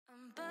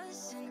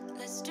Listen,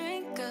 let's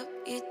drink up.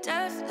 Your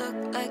death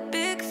look like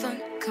big fun.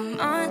 Come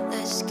on,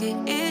 let's get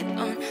it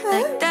on.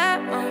 Like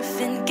that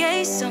Marvin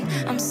Gaye song.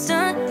 I'm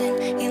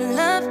stunning, you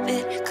love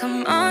it.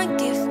 Come on,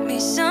 give me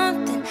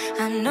something.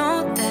 I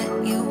know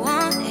that you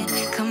want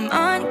it. Come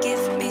on,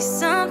 give me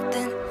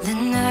something. The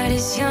night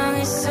is young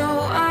and so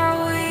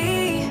are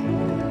we.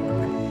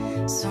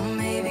 So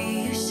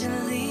maybe you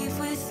should leave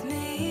with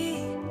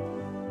me.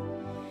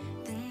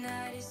 The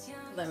night is young.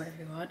 Hello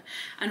everyone,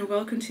 and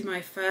welcome to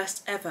my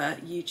first ever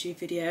YouTube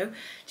video.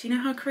 Do you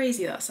know how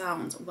crazy that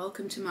sounds?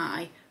 Welcome to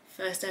my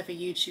first ever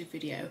YouTube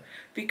video,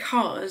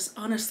 because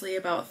honestly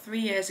about 3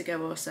 years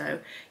ago or so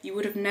you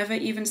would have never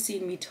even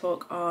seen me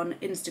talk on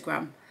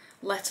Instagram,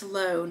 let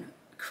alone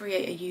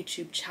create a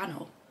YouTube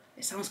channel.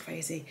 It sounds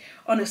crazy,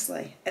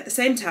 honestly. At the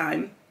same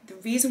time, the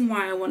reason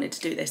why I wanted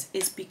to do this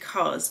is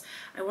because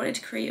I wanted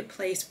to create a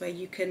place where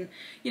you can,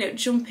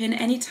 jump in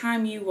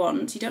anytime you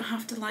want. You don't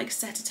have to like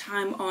set a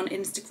time on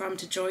Instagram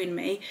to join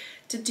me,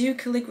 to do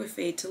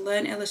calligraphy, to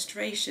learn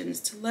illustrations,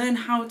 to learn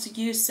how to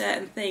use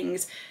certain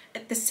things.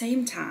 At the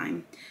same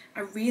time,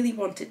 I really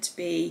want it to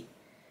be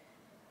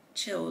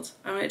chilled.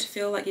 I want it to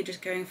feel like you're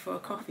just going for a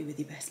coffee with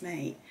your best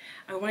mate.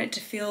 I want it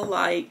to feel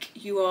like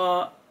you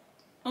are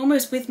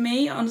almost with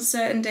me on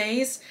certain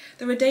days.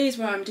 There are days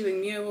where I'm doing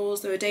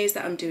murals, there are days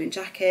that I'm doing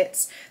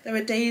jackets, there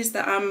are days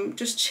that I'm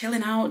just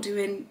chilling out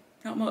doing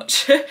not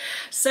much.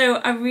 So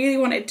I really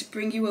wanted to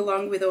bring you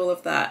along with all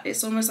of that.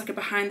 It's almost like a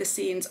behind the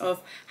scenes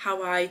of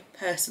how I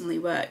personally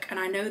work, and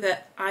I know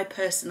that I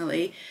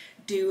personally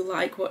do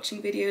like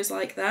watching videos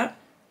like that.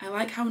 I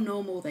like how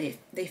normal they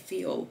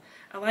feel.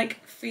 I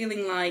like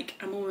feeling like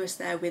I'm almost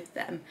there with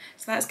them.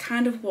 So that's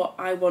kind of what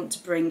I want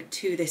to bring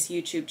to this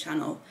YouTube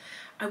channel.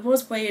 I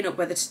was weighing up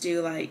whether to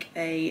do like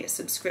a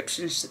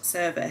subscription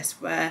service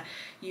where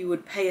you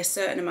would pay a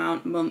certain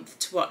amount a month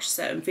to watch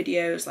certain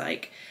videos,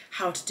 like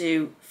how to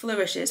do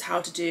flourishes, how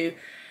to do,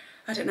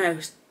 I don't know,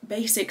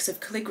 basics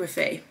of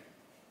calligraphy.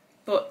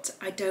 But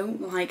I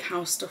don't like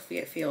how stuffy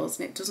it feels,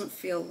 and it doesn't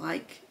feel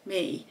like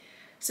me.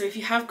 So if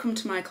you have come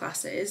to my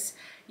classes,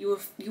 you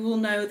will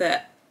know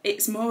that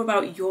it's more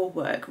about your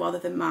work rather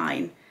than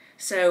mine.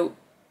 So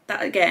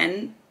that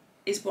again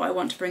is what I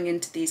want to bring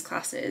into these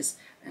classes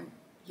and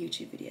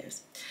YouTube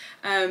videos.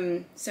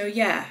 So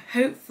yeah,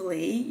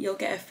 hopefully you'll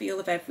get a feel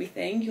of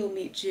everything. You'll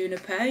meet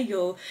Juniper,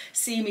 you'll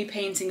see me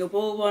painting a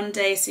wall one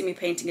day, see me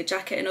painting a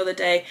jacket another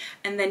day,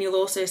 and then you'll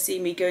also see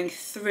me going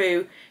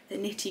through the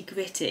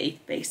nitty-gritty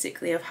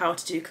basically of how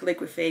to do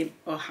calligraphy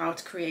or how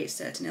to create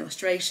certain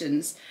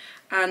illustrations.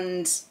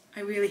 And I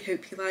really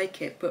hope you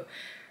like it, but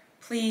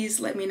please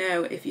let me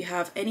know if you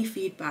have any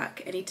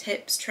feedback, any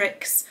tips,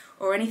 tricks,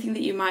 or anything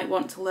that you might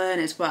want to learn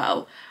as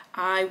well.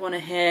 I want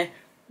to hear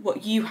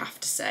what you have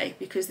to say,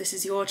 because this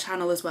is your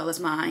channel as well as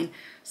mine.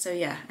 So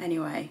yeah,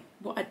 anyway,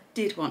 what I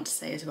did want to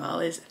say as well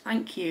is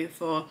thank you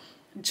for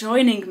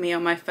joining me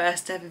on my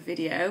first ever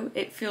video.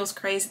 It feels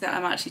crazy that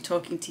I'm actually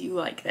talking to you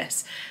like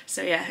this.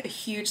 So yeah, a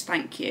huge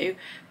thank you.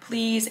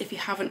 Please, if you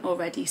haven't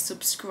already,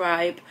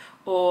 subscribe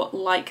or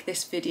like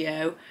this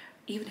video.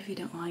 Even if you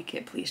don't like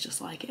it, please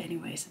just like it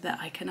anyway, so that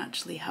I can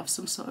actually have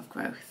some sort of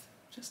growth.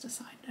 Just a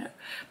side note.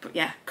 But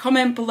yeah,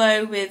 comment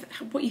below with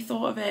what you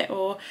thought of it,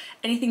 or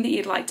anything that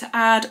you'd like to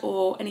add,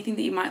 or anything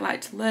that you might like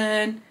to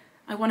learn.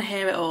 I want to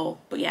hear it all.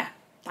 But yeah,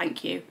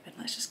 thank you, and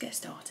let's just get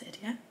started,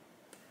 yeah?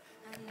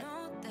 I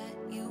know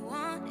that you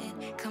want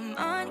it. Come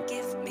on,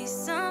 give me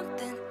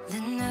something. The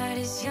night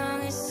is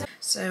young and so.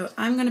 So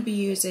I'm going to be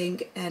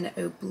using an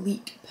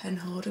oblique pen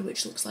holder,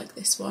 which looks like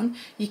this one.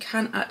 You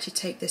can actually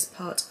take this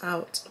part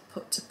out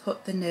to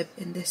put the nib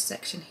in this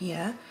section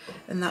here,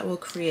 and that will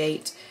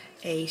create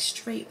a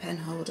straight pen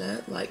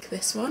holder like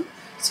this one.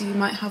 So you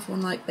might have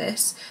one like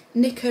this.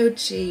 Nico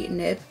G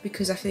nib,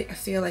 because I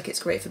feel like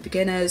it's great for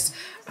beginners.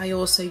 I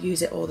also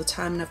use it all the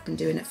time, and I've been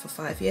doing it for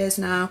 5 years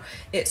now.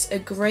 It's a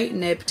great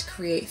nib to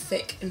create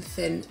thick and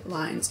thin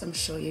lines. I'm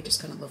sure you're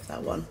just going to love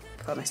that one,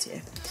 I promise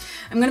you.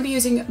 I'm going to be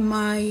using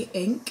my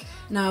ink.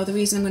 Now the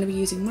reason I'm going to be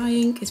using my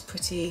ink is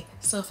pretty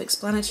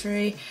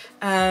self-explanatory.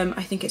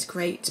 I think it's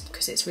great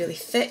because it's really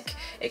thick.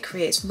 It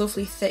creates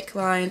lovely thick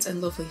lines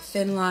and lovely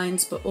thin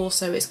lines, but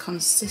also it's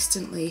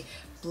consistently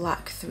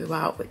black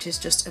throughout, which is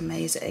just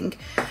amazing.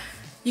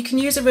 You can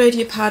use a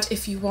Rhodia pad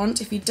if you want.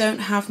 If you don't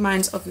have,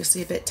 mine's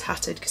obviously a bit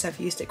tattered because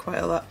I've used it quite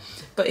a lot.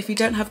 But if you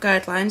don't have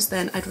guidelines,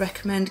 then I'd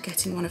recommend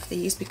getting one of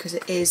these, because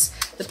it is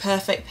the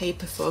perfect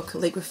paper for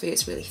calligraphy.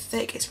 It's really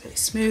thick, it's really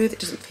smooth, it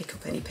doesn't pick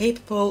up any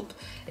paper pulp.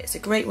 It's a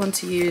great one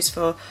to use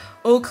for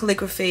all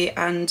calligraphy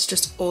and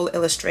just all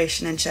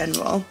illustration in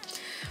general.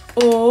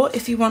 Or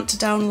if you want to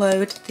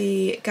download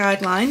the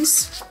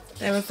guidelines,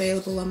 they're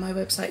available on my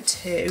website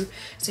too.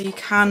 So you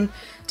can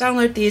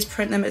download these,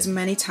 print them as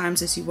many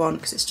times as you want,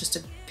 because it's just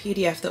a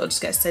PDF that will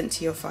just get sent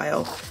to your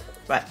file.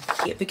 Right,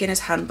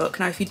 beginner's handbook.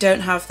 Now if you don't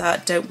have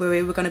that, don't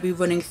worry, we're going to be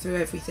running through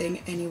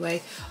everything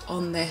anyway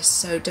on this,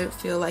 so don't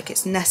feel like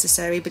it's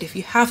necessary, but if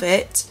you have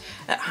it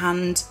at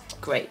hand,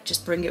 great,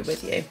 just bring it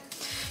with you.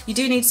 You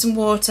do need some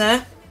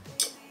water.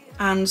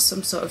 and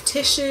some sort of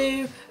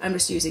tissue. I'm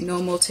just using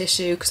normal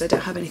tissue because I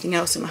don't have anything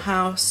else in my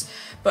house.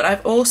 But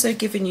I've also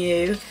given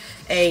you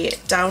a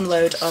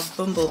download of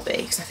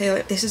Bumblebee because I feel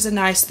like this is a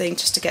nice thing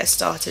just to get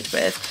started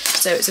with.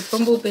 So it's a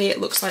Bumblebee, it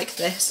looks like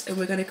this, and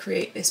we're going to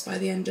create this by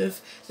the end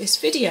of this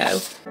video.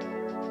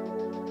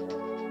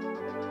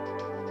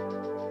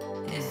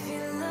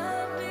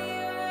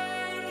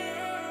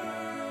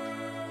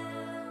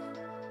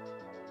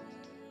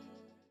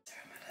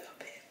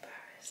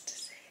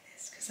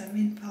 I'm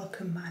in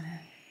Falcon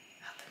Manor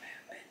at the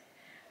moment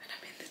and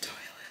I'm in the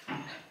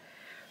toilet,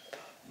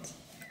 but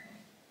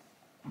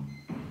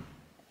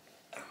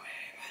I'm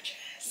wearing my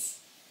dress.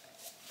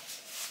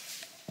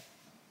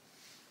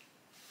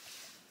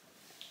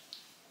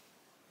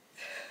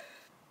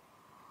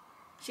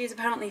 She's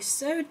apparently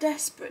so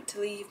desperate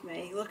to leave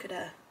me. Look at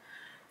her.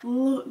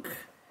 Look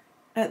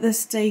at the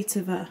state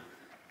of her.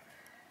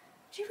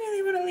 Do you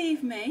really want to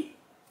leave me?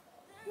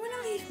 You want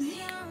to leave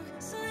me?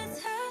 So let's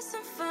have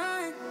some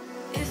fun.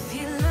 If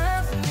you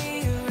love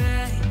me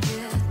right,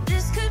 yeah,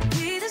 this could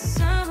be the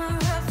summer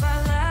of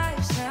our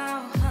lives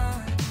now,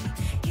 honey.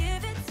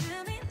 Give it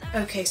to me like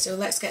Okay, so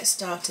let's get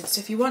started. So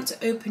if you want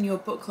to open your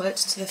booklet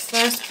to the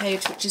first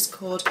page, which is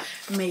called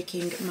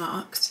Making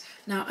Marks.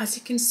 Now, as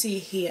you can see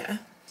here,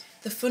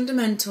 the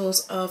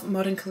fundamentals of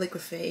modern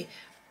calligraphy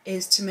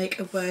is to make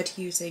a word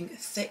using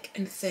thick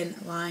and thin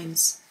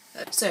lines.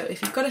 So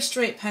if you've got a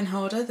straight pen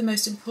holder, the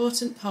most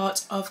important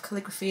part of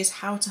calligraphy is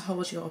how to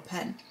hold your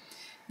pen.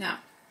 Now,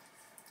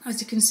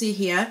 as you can see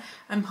here,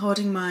 I'm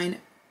holding mine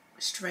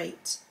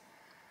straight.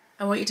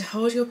 I want you to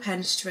hold your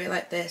pen straight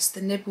like this.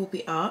 The nib will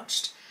be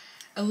arched.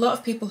 A lot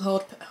of people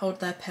hold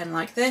their pen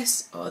like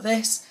this or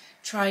this.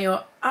 Try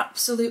your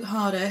absolute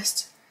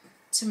hardest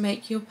to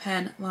make your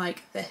pen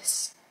like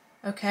this.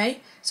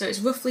 Okay, so it's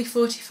roughly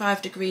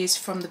 45 degrees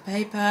from the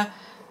paper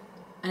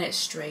and it's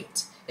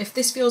straight. If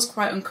this feels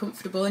quite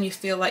uncomfortable and you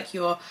feel like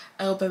your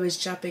elbow is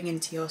jabbing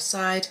into your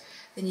side,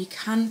 then you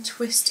can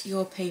twist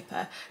your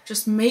paper.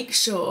 Just make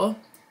sure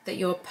that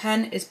your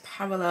pen is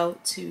parallel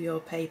to your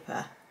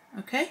paper,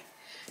 okay?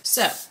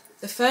 So,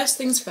 the first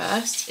things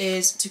first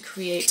is to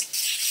create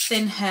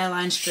thin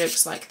hairline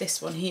strokes like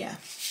this one here.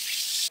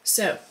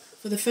 So,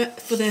 for the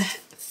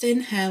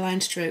thin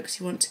hairline strokes,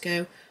 you want to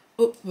go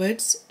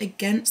upwards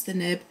against the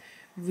nib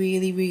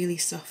really, really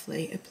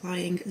softly,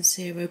 applying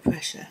zero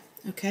pressure,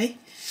 okay?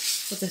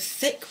 For the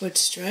thick wood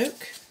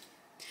stroke,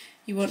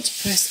 you want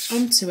to press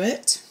onto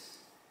it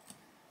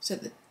so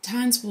that the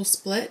tines will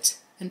split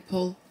and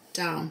pull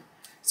down.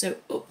 So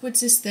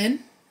upwards is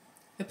thin,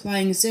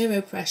 applying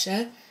zero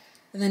pressure,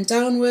 and then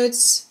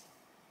downwards,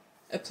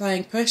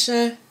 applying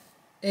pressure,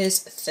 is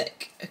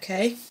thick,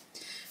 okay?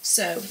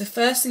 So the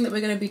first thing that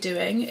we're going to be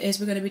doing is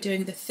we're going to be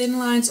doing the thin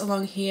lines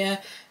along here,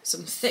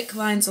 some thick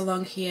lines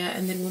along here,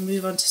 and then we'll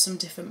move on to some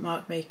different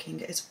mark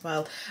making as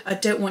well. I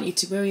don't want you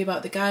to worry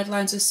about the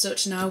guidelines as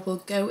such now, we'll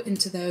go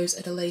into those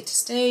at a later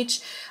stage.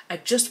 I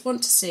just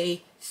want to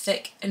see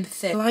thick and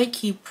thin. I'd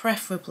like you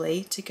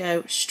preferably to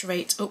go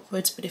straight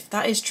upwards, but if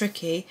that is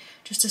tricky,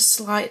 just a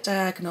slight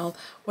diagonal.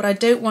 What I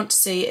don't want to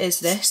see is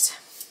this,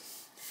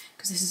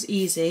 because this is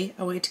easy.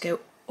 I want you to go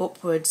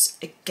upwards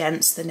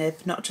against the nib,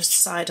 not just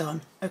side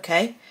on,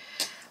 okay?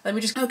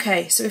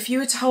 Okay, so if you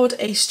were to hold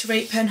a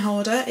straight pen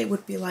holder, it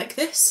would be like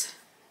this.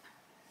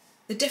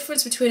 The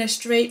difference between a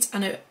straight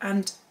and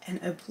an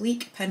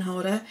oblique pen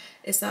holder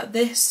is that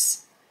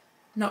this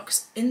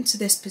knocks into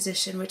this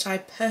position, which I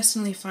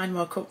personally find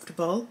more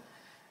comfortable,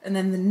 and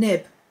then the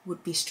nib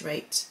would be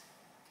straight.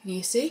 Can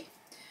you see?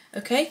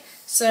 Okay,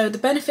 so the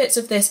benefits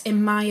of this,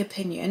 in my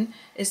opinion,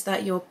 is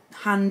that your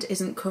hand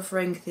isn't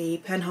covering the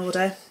pen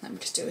holder. Let me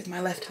just do it with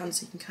my left hand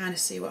so you can kind of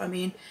see what I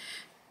mean.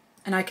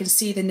 And I can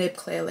see the nib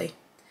clearly.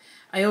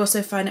 I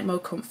also find it more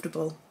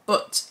comfortable,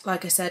 but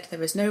like I said,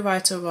 there is no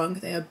right or wrong.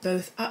 They are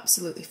both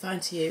absolutely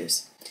fine to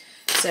use.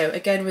 So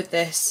again with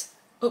this,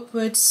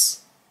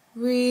 upwards,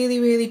 really,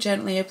 really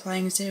gently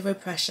applying zero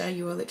pressure.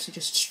 You are literally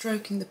just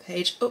stroking the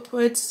page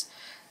upwards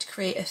to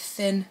create a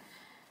thin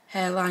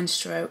hairline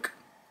stroke.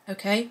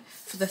 Okay,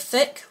 for the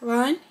thick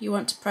line, you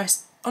want to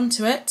press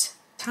onto it,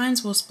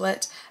 tines will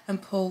split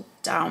and pull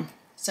down.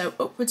 So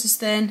upwards is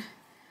thin,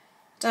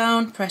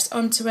 down, press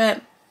onto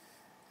it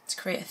to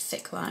create a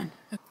thick line.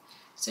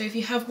 So if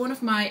you have one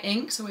of my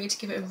inks, I want you to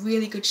give it a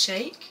really good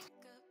shake.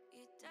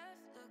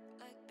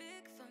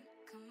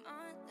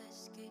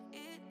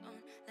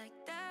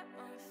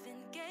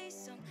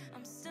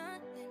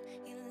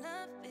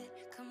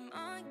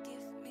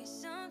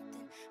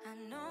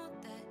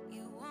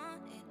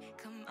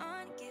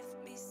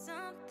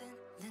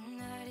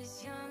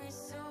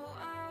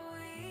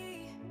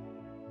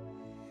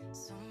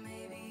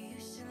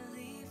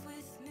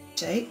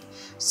 Shape.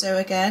 So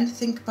again,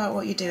 think about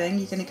what you're doing.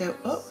 You're going to go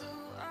up.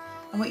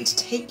 I want you to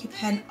take your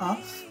pen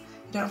off. You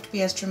don't have to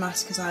be as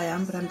dramatic as I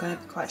am, but I'm going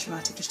to be quite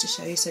dramatic just to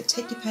show you. So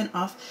take your pen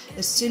off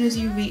as soon as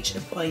you reach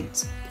a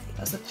point.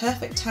 That's the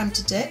perfect time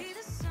to dip,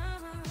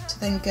 to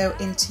then go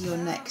into your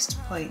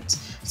next point.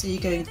 So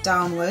you're going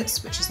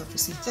downwards, which is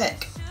obviously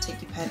thick.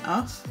 Take your pen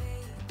off,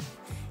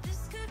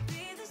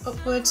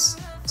 upwards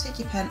take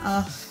your pen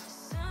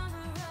off,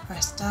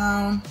 press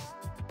down.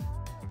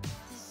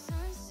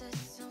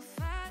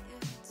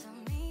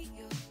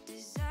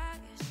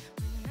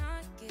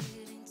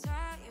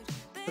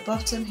 The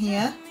bottom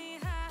here,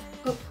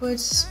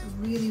 upwards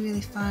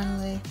really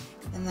finely,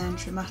 and then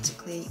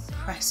dramatically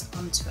press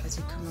onto it as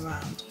you come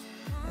around.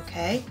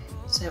 Okay,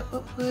 so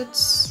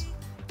upwards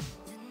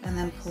and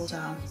then pull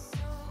down.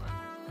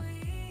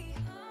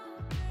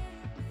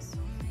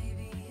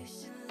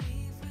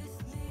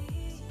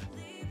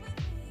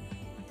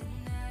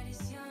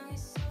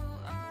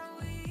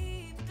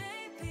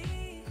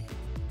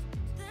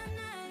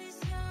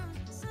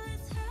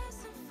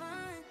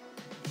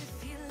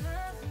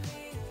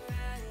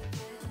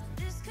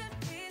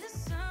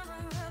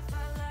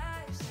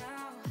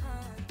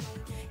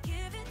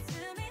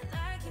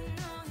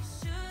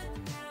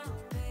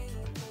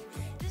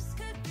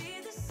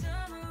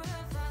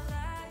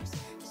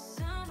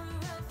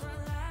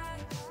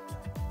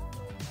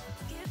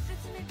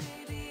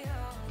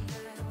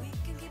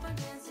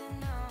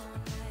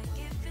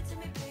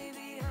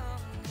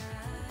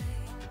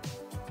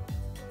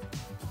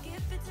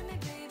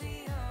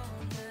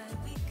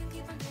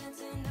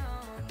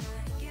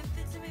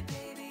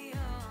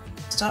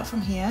 Start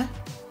from here,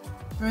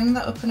 bring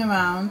that up and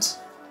around,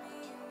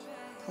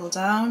 pull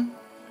down,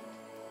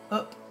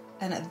 up,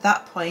 and at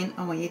that point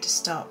I want you to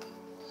stop,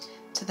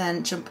 to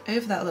then jump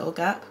over that little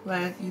gap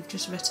where you've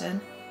just written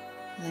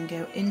and then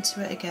go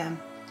into it again.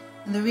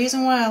 And the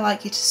reason why I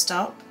like you to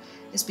stop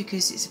is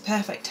because it's a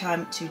perfect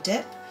time to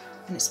dip,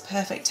 and it's a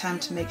perfect time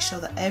to make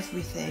sure that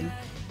everything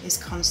is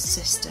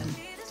consistent.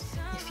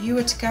 If you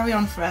were to carry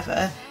on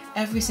forever,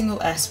 every single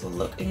S will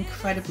look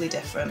incredibly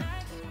different.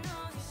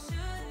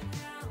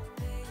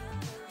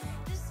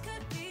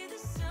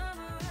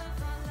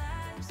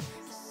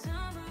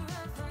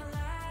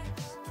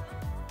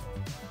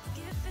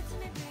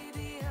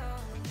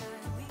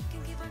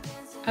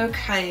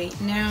 Okay,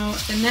 now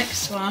the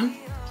next one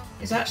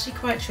is actually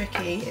quite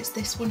tricky. It's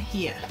this one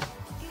here.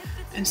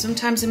 And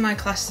sometimes in my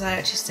classes I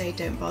actually say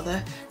don't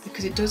bother,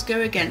 because it does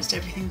go against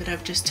everything that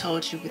I've just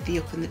told you with the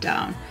up and the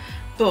down.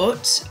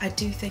 But I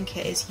do think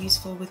it is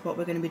useful with what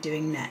we're going to be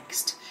doing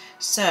next.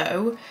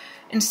 So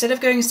instead of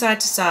going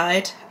side to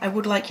side, I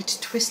would like you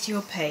to twist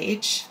your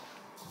page,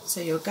 so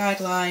your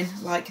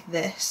guideline like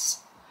this,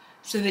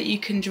 so that you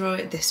can draw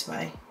it this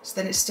way. So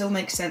then it still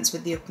makes sense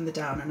with the up and the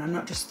down, and I'm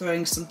not just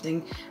throwing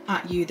something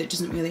at you that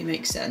doesn't really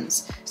make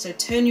sense. So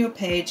turn your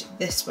page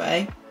this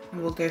way,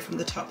 and we'll go from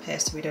the top here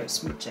so we don't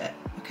smudge it,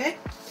 okay?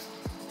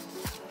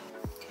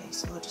 Okay,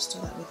 so I'll just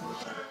do that with you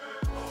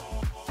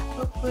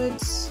again.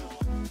 Upwards,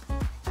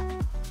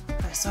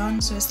 press on.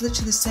 So it's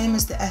literally the same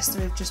as the S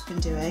that we've just been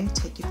doing.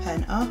 Take your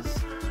pen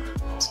off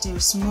to do a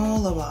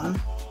smaller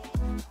one.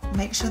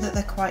 Make sure that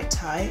they're quite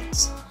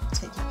tight.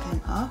 Take your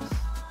pen off.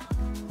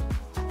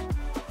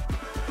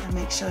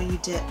 Make sure you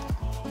dip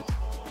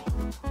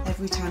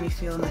every time you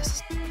feel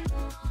necessary.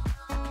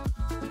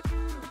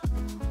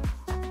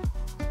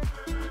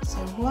 So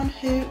one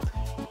hoop,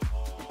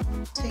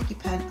 take your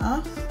pen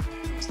off,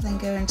 to then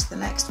go into the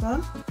next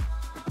one,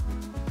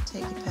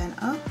 take your pen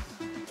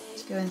off,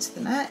 to go into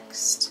the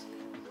next,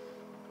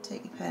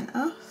 take your pen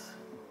off,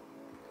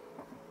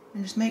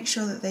 and just make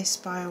sure that they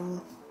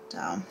spiral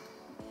down.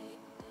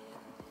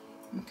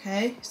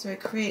 Okay, so it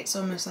creates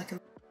almost like a...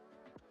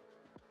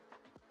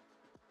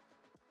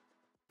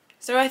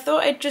 So I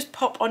thought I'd just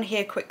pop on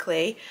here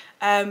quickly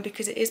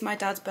because it is my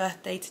dad's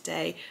birthday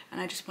today, and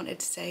I just wanted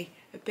to say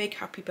a big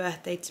happy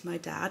birthday to my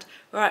dad.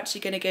 We're actually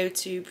going to go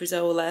to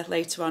Brizola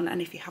later on,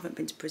 and if you haven't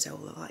been to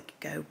Brizola, like,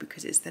 go,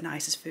 because it's the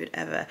nicest food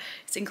ever.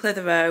 It's in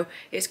Clitheroe,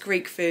 it's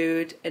Greek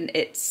food, and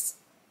it's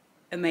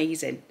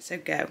amazing, so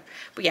go.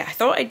 But yeah, I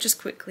thought I'd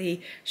just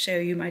quickly show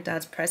you my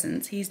dad's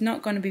presents. He's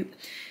not going to be...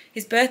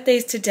 His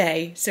birthday's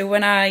today, so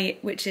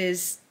which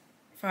is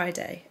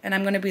Friday, and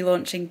I'm going to be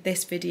launching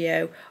this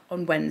video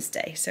on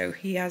Wednesday, so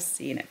he has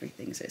seen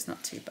everything, so it's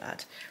not too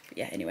bad. But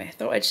yeah, anyway, I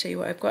thought I'd show you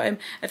what I've got him.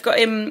 I've got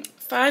him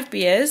 5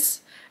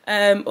 beers,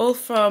 all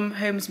from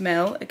Holmes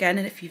Mill again,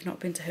 and if you've not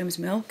been to Holmes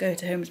Mill, go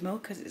to Holmes Mill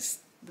because it's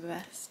the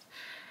best.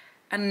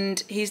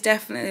 And he's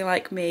definitely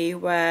like me,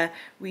 where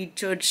we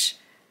judge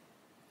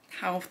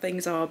how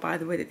things are by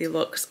the way that they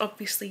look. 'Cause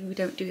obviously we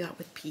don't do that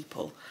with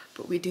people,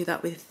 but we do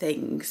that with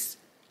things,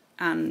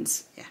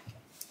 and yeah,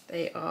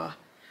 they are.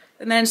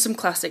 And then some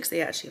classics that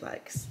he actually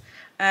likes.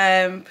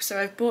 So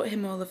I've bought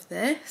him all of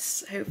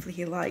this. Hopefully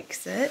he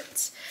likes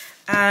it.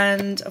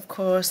 And of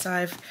course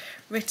I've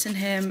written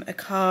him a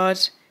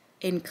card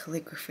in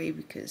calligraphy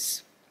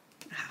because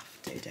I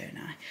have to, don't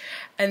I?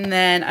 And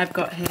then I've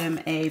got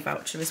him a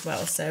voucher as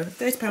well. So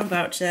 £30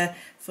 voucher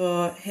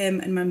for him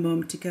and my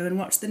mum to go and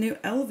watch the new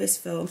Elvis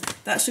film.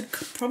 That should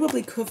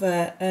probably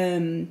cover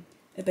a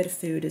bit of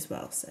food as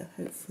well. So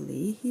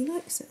hopefully he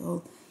likes it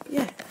all. But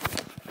yeah.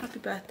 Happy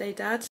birthday,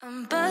 Dad.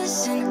 I'm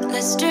buzzing,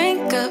 let's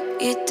drink up.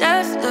 Your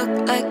dad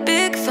look like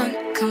big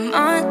fun. Come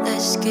on,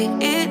 let's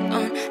get it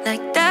on.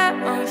 Like that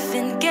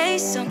Marvin Gaye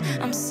song.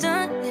 I'm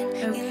stunning.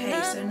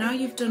 Okay, so now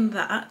you've done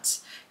that,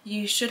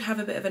 you should have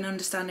a bit of an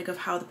understanding of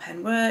how the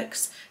pen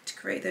works to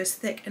create those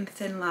thick and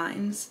thin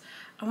lines.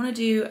 I want to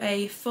do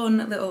a fun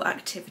little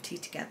activity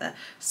together.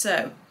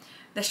 So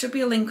there should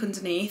be a link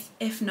underneath.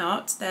 If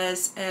not,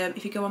 there's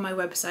if you go on my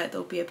website,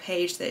 there'll be a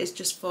page that is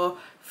just for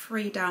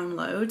free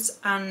downloads,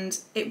 and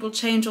it will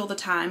change all the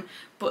time.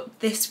 But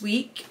this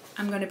week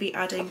I'm going to be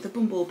adding the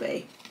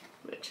bumblebee,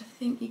 which I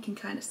think you can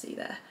kind of see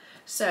there.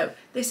 So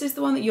this is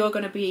the one that you're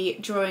going to be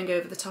drawing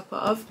over the top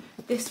of.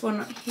 This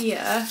one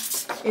here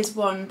is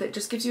one that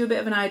just gives you a bit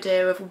of an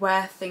idea of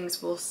where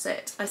things will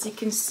sit. As you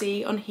can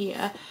see on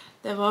here,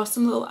 there are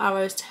some little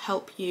arrows to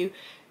help you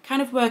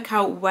kind of work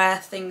out where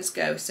things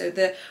go. So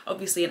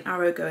obviously an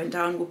arrow going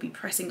down will be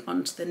pressing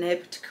onto the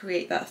nib to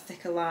create that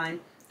thicker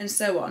line, and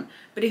so on.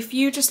 But if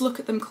you just look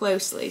at them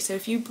closely, so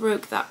if you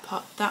broke that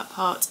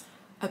part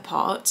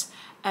apart,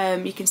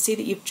 you can see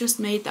that you've just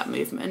made that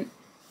movement.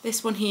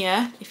 This one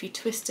here, if you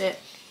twist it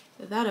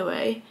that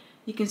away,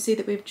 you can see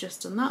that we've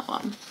just done that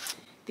one.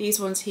 These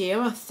ones here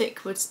are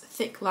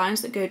thick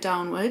lines that go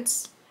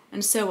downwards,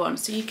 and so on.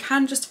 So you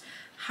can just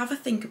have a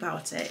think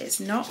about it. It's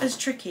not as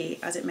tricky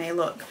as it may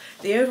look.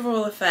 The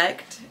overall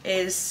effect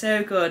is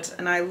so good,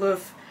 and I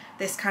love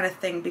this kind of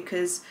thing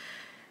because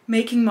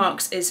making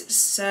marks is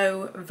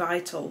so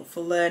vital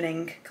for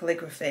learning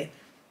calligraphy.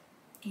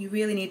 You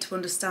really need to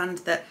understand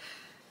that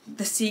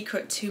the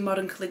secret to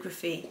modern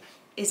calligraphy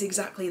is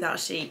exactly that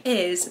sheet,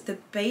 is the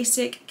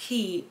basic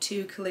key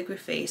to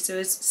calligraphy. So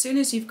as soon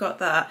as you've got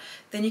that,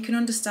 then you can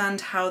understand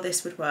how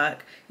this would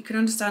work, you can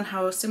understand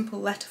how simple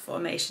letter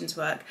formations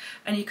work,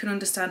 and you can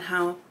understand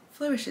how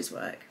flourishes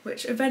work,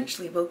 which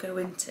eventually we'll go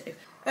into.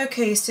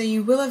 Okay, so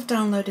you will have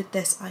downloaded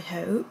this, I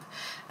hope.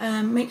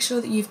 Make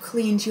sure that you've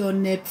cleaned your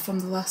nib from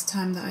the last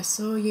time that I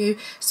saw you.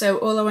 So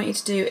all I want you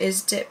to do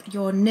is dip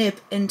your nib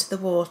into the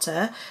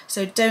water.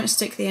 So don't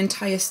stick the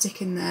entire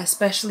stick in there,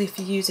 especially if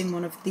you're using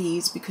one of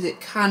these, because it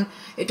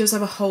does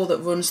have a hole that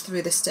runs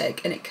through the stick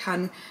and it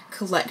can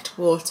collect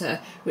water,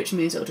 which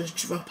means it'll just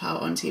drop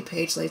out onto your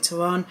page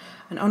later on.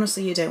 And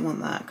honestly, you don't want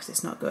that because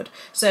it's not good.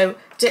 So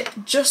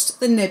dip just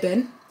the nib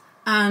in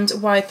and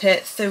wipe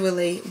it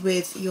thoroughly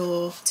with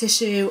your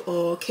tissue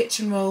or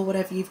kitchen roll,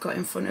 whatever you've got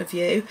in front of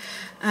you.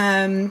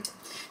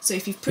 So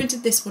if you've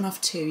printed this one off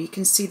too, you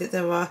can see that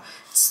there are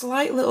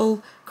slight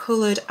little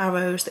coloured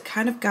arrows that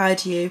kind of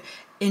guide you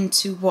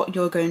into what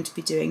you're going to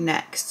be doing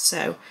next.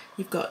 So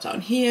you've got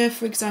down here,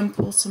 for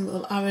example, some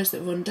little arrows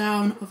that run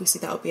down.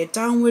 Obviously that'll be a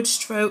downward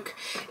stroke.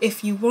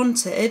 If you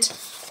wanted,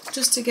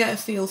 just to get a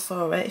feel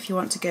for it, if you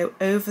want to go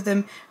over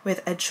them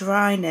with a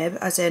dry nib,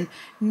 as in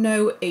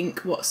no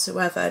ink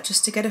whatsoever,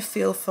 just to get a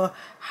feel for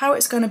how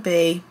it's going to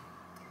be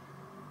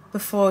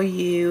before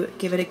you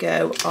give it a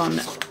go on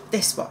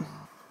this one.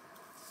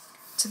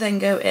 To then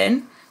go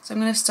in, so I'm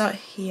going to start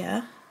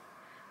here,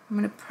 I'm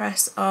going to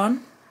press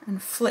on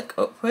and flick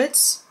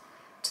upwards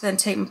to then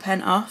take my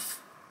pen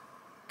off,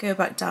 go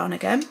back down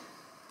again.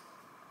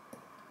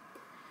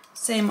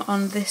 Same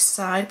on this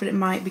side, but it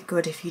might be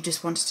good if you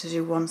just wanted to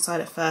do one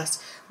side at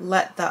first.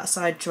 Let that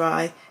side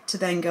dry to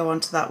then go on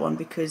to that one,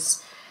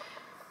 because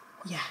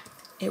yeah,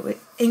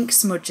 ink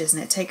smudges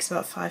and it takes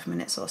about 5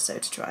 minutes or so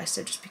to dry,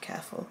 so just be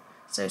careful.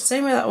 So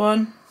same with that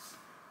one,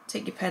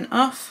 take your pen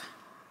off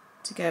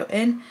to go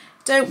in.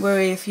 Don't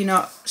worry if you're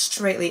not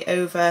strictly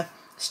over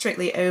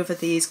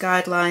these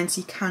guidelines,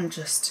 you can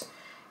just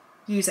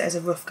use it as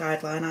a rough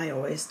guideline, I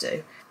always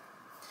do.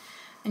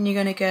 And you're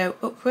going to go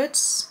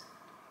upwards,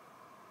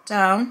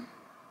 down,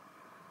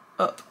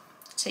 up,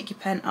 take your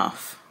pen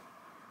off,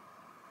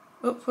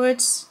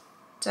 upwards,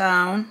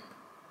 down,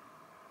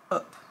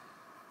 up,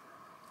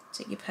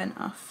 take your pen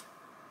off,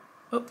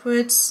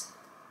 upwards,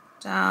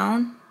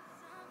 down,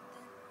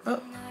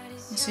 up,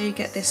 and so you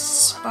get this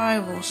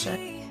spiral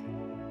shape.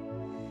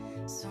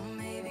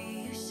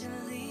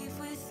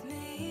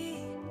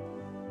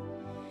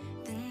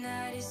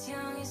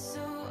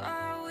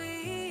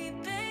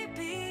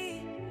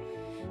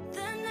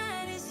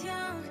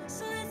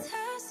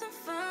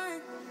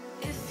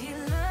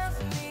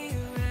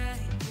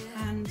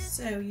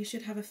 So you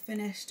should have a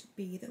finished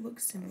bee that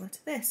looks similar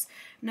to this.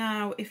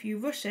 Now if you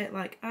rush it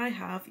like I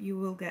have, you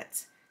will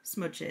get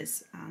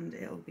smudges and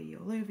it'll be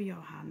all over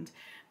your hand,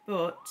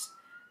 but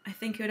I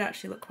think it would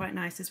actually look quite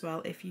nice as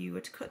well if you were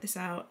to cut this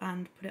out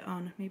and put it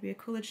on maybe a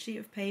coloured sheet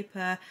of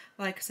paper.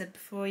 Like I said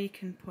before, you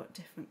can put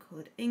different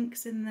coloured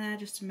inks in there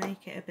just to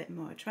make it a bit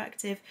more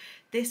attractive.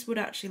 This would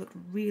actually look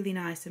really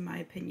nice in my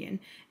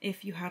opinion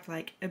if you had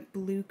like a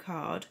blue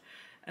card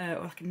or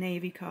like a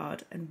navy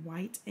card and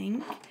white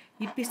ink.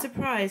 You'd be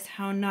surprised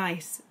how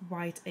nice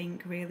white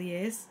ink really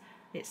is.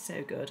 It's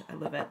so good, I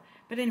love it.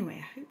 But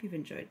anyway, I hope you've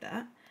enjoyed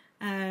that.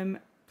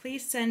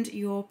 Please send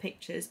your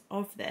pictures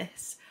of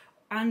this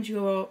and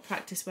your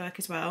practice work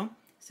as well,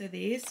 so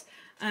these,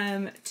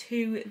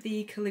 to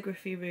the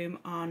Calligraphy Room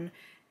on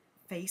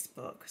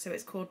Facebook. So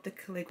it's called the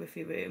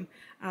Calligraphy Room.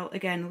 I'll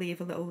again leave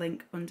a little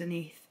link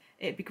underneath.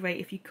 It'd be great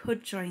if you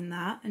could join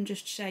that and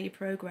just share your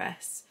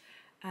progress.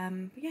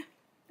 But yeah,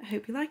 I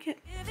hope you like it.